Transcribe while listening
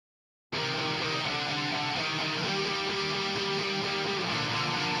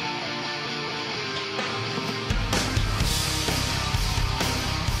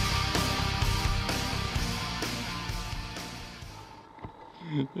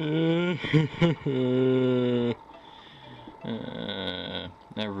I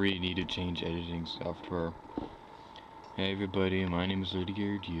really need to change editing software. Hey everybody, my name is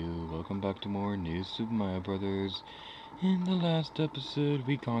Lydia You. Welcome back to more New Super Mario Brothers. In the last episode,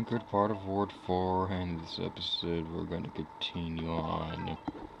 we conquered part of World 4, and this episode, we're going to continue on.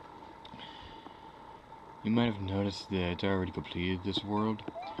 You might have noticed that I already completed this world.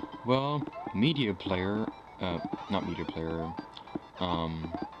 Well, Media Player, not Media Player,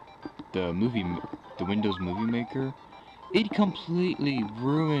 the Windows Movie Maker, it completely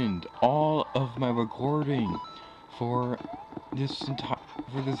ruined all of my recording for this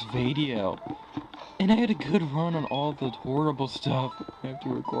video. And I had a good run on all the horrible stuff. I have to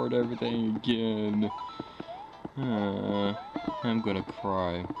record everything again. I'm gonna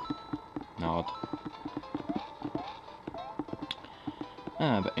cry. Not.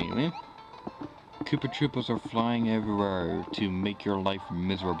 But anyway. Koopa Troopas are flying everywhere to make your life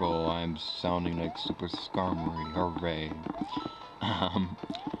miserable. I'm sounding like Super Skarmory. Hooray.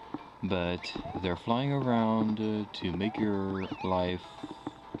 But they're flying around to make your life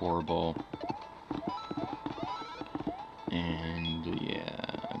horrible. And yeah.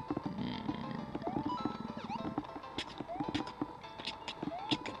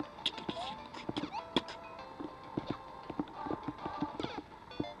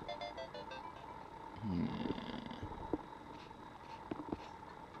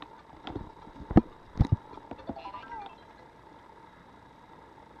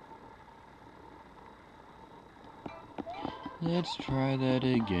 Let's try that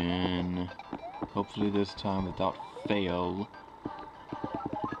again. Hopefully this time without fail.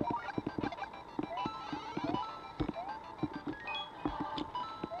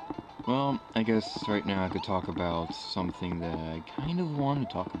 Well, I guess right now I could talk about something that I kind of want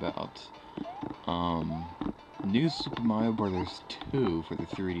to talk about. New Super Mario Bros. 2 for the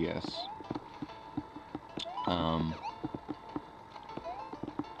 3DS.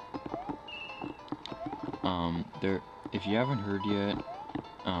 If you haven't heard yet,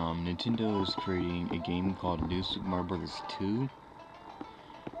 Nintendo is creating a game called New Super Mario Bros. 2.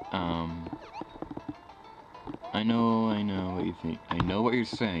 I know what you think. I know what you're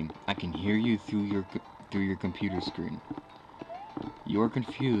saying. I can hear you through your computer screen. You're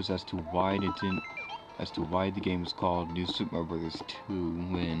confused as to why the game is called New Super Mario Bros. 2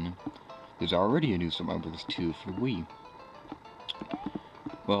 when there's already a New Super Mario Bros. 2 for Wii.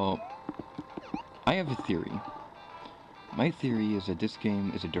 Well, I have a theory. My theory is that this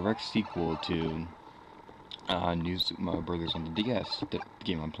game is a direct sequel to New Super Mario Bros. On the DS, the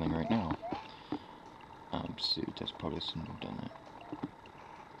game I'm playing right now. Suit, that's probably shouldn't have done that.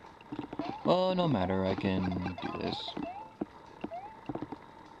 Well, no matter, I can do this.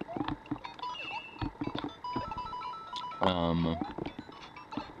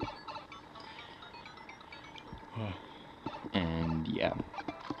 And yeah,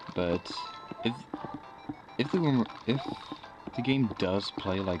 but if the game does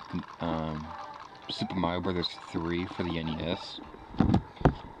play like Super Mario Bros. 3 for the NES,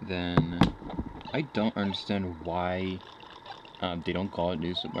 then I don't understand why they don't call it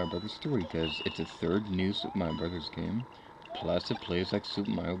New Super Mario Bros. 3, because it's a third New Super Mario Bros. Game, plus it plays like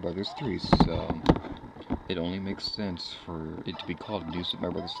Super Mario Bros. 3, so it only makes sense for it to be called New Super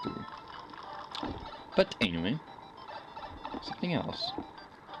Mario Bros. 3. But anyway, something else.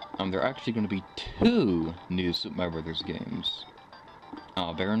 There are actually going to be 2 New Super Mario Bros. Games.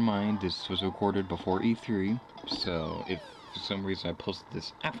 Bear in mind, this was recorded before E3, so if for some reason I posted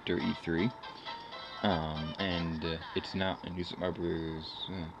this after E3, and it's not a New Super Mario Bros.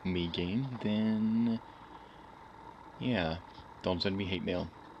 Me game, then yeah, don't send me hate mail.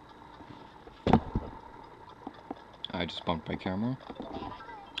 I just bumped my camera.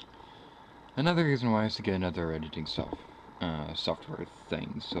 Another reason why is to get another editing software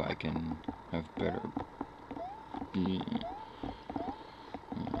thing, so I can have better.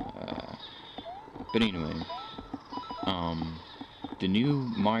 But anyway, the new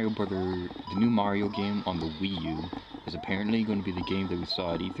Mario game on the Wii U is apparently going to be the game that we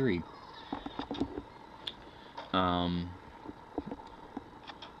saw at E3.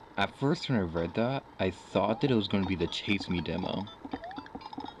 At first when I read that, I thought that it was going to be the Chase Me demo.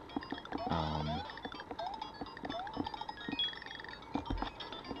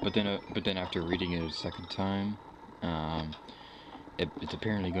 But then after reading it a second time, it's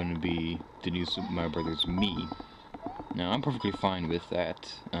apparently going to be the new Super Mario Bros. Me. Now, I'm perfectly fine with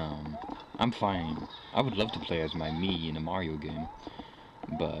that. I'm fine. I would love to play as my me in a Mario game.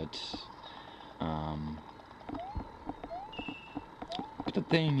 But the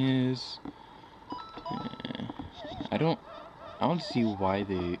thing is, I don't I don't see why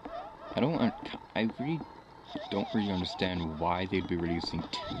they. I don't really understand why they'd be releasing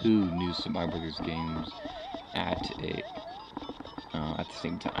 2 new Super Mario Brothers games at the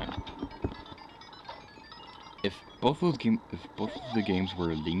same time. If both of the games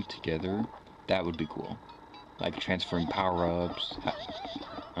were linked together, that would be cool. Like transferring power-ups,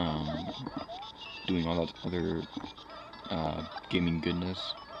 doing all that other gaming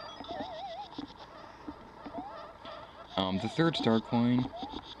goodness. The 3rd star coin,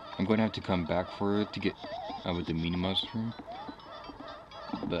 I'm going to have to come back for it to get with the mini mushroom.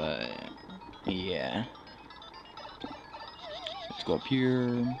 But yeah, let's go up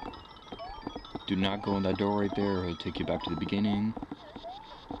here. Do not go in that door right there, or it'll take you back to the beginning.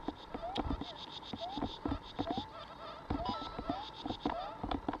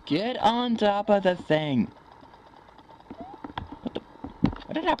 Get on top of the thing!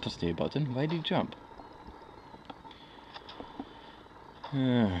 What did Apple stay button? Why did you jump?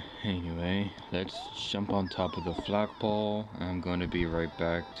 Anyway, let's jump on top of the flagpole. I'm gonna be right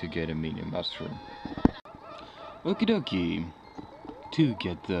back to get a mini mushroom. Okie dokie. To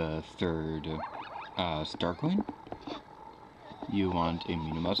get the 3rd star coin, you want a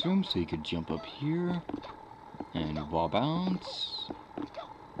mini mushroom, so you could jump up here and wall bounce.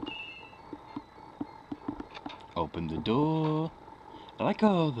 Open the door. I like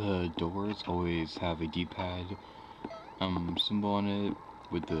how the doors always have a D-pad symbol on it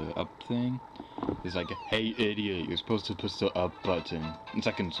with the up thing. It's like, hey idiot, you're supposed to push the up button. It's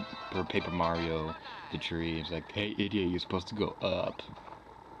like in Super Paper Mario, the tree. It's like, hey idiot, you're supposed to go up.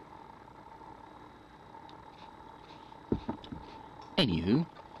 Anywho,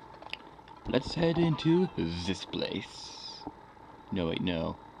 let's head into this place. No, wait,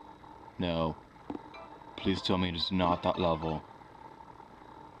 no. No. Please tell me it's not that level.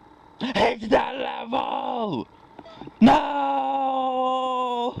 It's that level! No!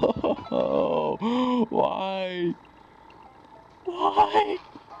 Why? Why?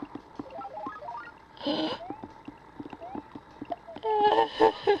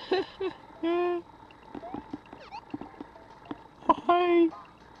 Why?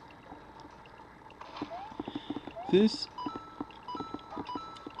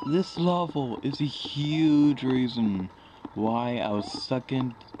 This level is a huge reason why I was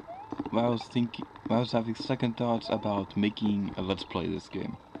having second thoughts about making a Let's Play this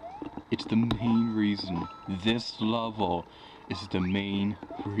game. It's the main reason. This level is the main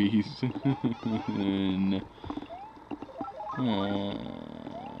reason.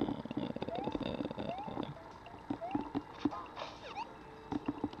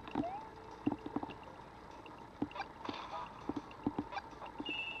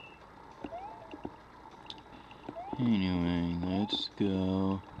 Anyway, let's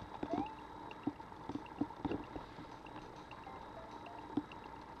go.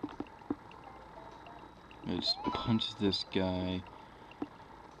 Let's punch this guy.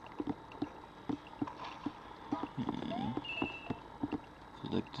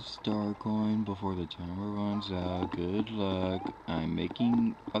 Collect the star coin before the timer runs out. Good luck. I'm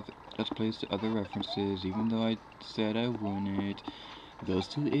making Let's Plays to other references, even though I said I wouldn't. Those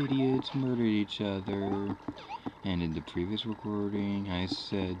 2 idiots murdered each other. And in the previous recording, I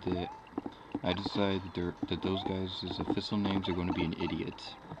said that I decided that those guys' official names are going to be an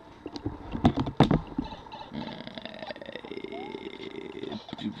idiot.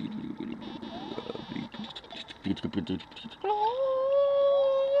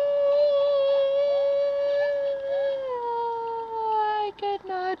 I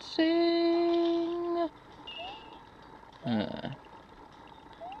cannot sing.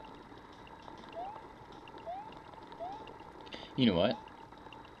 You know what?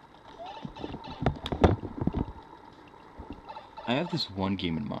 I have this one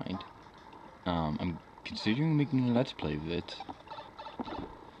game in mind. I'm considering making a Let's Play of it.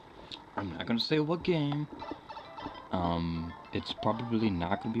 I'm not gonna say what game. It's probably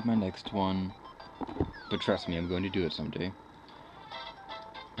not gonna be my next one. But trust me, I'm going to do it someday.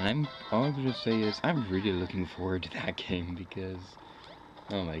 And all I'm gonna say is, I'm really looking forward to that game because,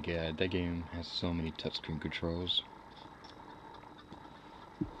 oh my god, that game has so many touchscreen controls.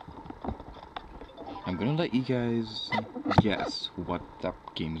 I'm gonna let you guys guess what that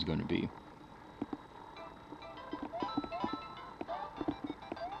game is gonna be.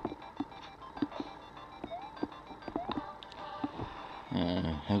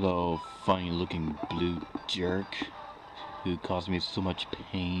 Hello, funny-looking blue jerk who caused me so much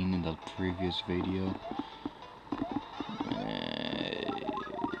pain in the previous video.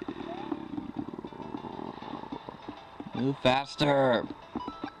 Move faster!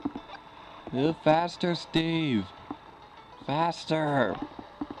 Move faster, Steve! Faster!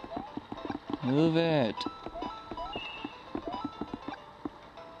 Move it!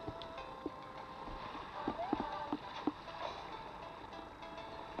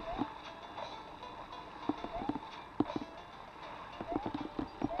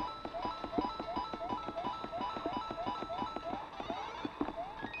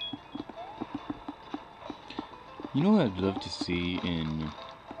 You know what I'd love to see in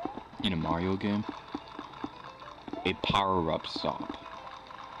a Mario game? A power-up stop.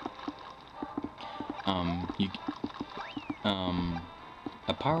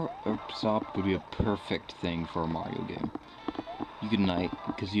 A power-up stop would be a perfect thing for a Mario game. You could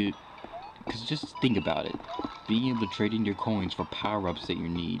because just think about it. Being able to trade in your coins for power-ups that you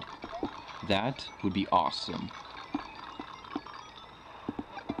need. That would be awesome.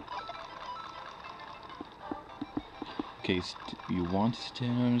 Okay, you want to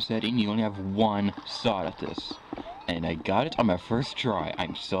stand on a setting, you only have one shot at this. And I got it on my first try.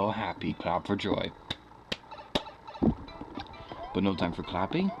 I'm so happy. Clap for joy. But no time for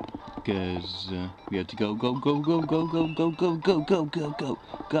clapping, because we have to go.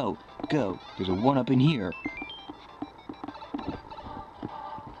 There's a one-up in here.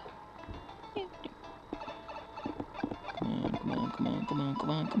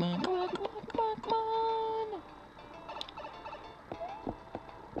 Come on.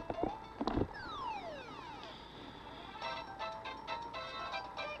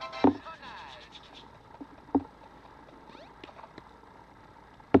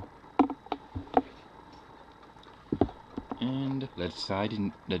 And let's head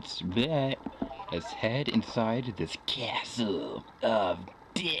inside this castle of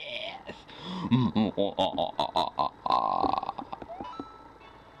death.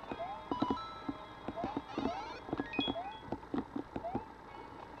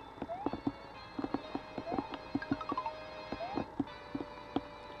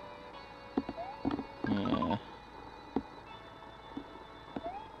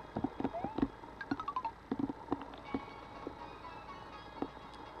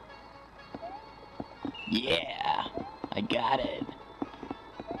 Yeah, I got it.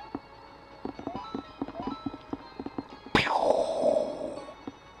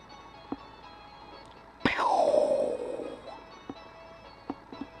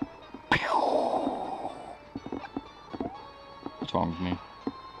 What's wrong with me?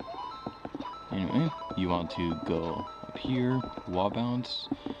 Anyway, you want to go up here, wall bounce.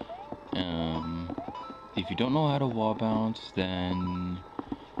 If you don't know how to wall bounce, then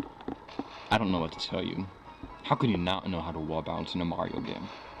I don't know what to tell you. How can you not know how to wall bounce in a Mario game?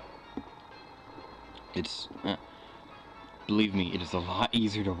 It's, believe me, it is a lot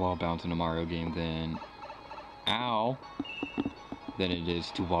easier to wall bounce in a Mario game than it is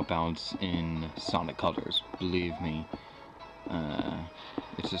to wall bounce in Sonic Colors. Believe me.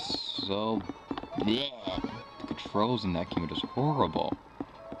 It's just so... bleh. The controls in that game are just horrible.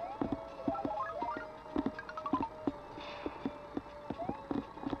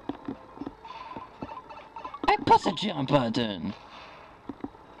 I press a jump button!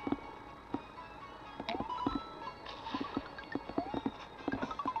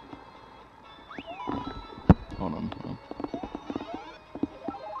 Hold on.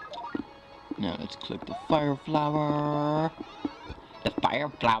 Now let's click the fire flower. The fire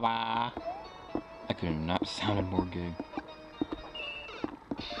flower! I could have not sounded more gay.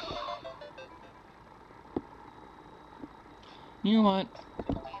 You know what?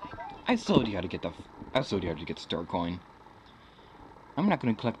 I showed you how to get Star Coin. I'm not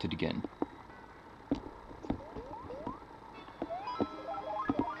gonna collect it again.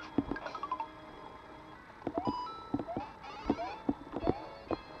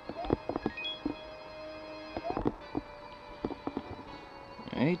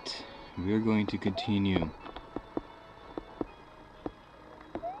 Alright, we're going to continue.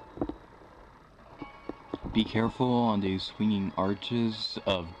 Be careful on these swinging arches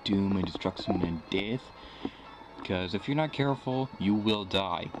of doom and destruction and death, because if you're not careful, you will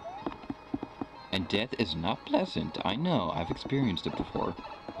die. And death is not pleasant. I know, I've experienced it before.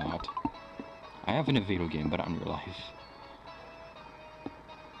 Not. I have in a video game, but not in real life.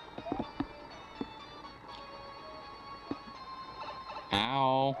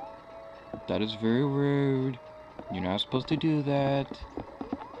 Ow! That is very rude. You're not supposed to do that.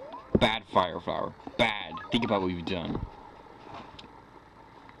 Bad fire flower. Bad. Think about what you've done.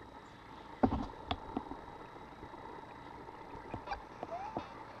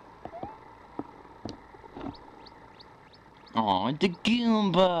 Aw, the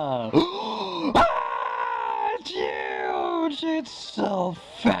Goomba! Ah, it's huge! It's so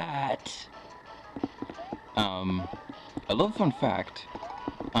fat! A little fun fact,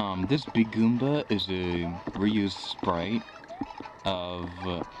 this big Goomba is a reused sprite of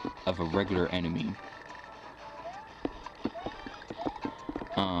a regular enemy.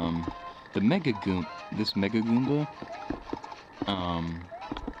 This Mega Goomba,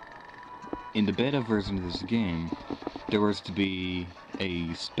 in the beta version of this game, there was to be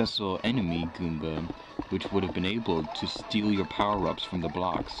a special enemy Goomba, which would have been able to steal your power-ups from the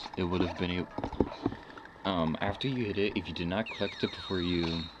blocks. It would have been able, after you hit it, if you did not collect it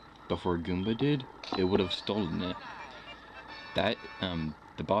before Goomba did, it would have stolen it. That,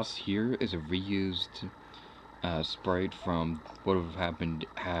 the boss here is a reused sprite from what would have happened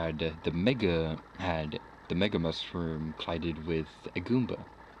had the Mega Mushroom collided with a Goomba.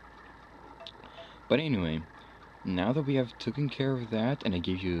 But anyway, now that we have taken care of that, and I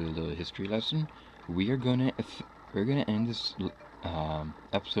gave you a little history lesson, we're gonna end this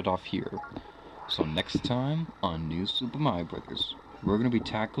episode off here. So next time on New Super Mario Bros., we're gonna be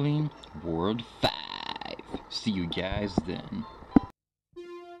tackling World 5. See you guys then.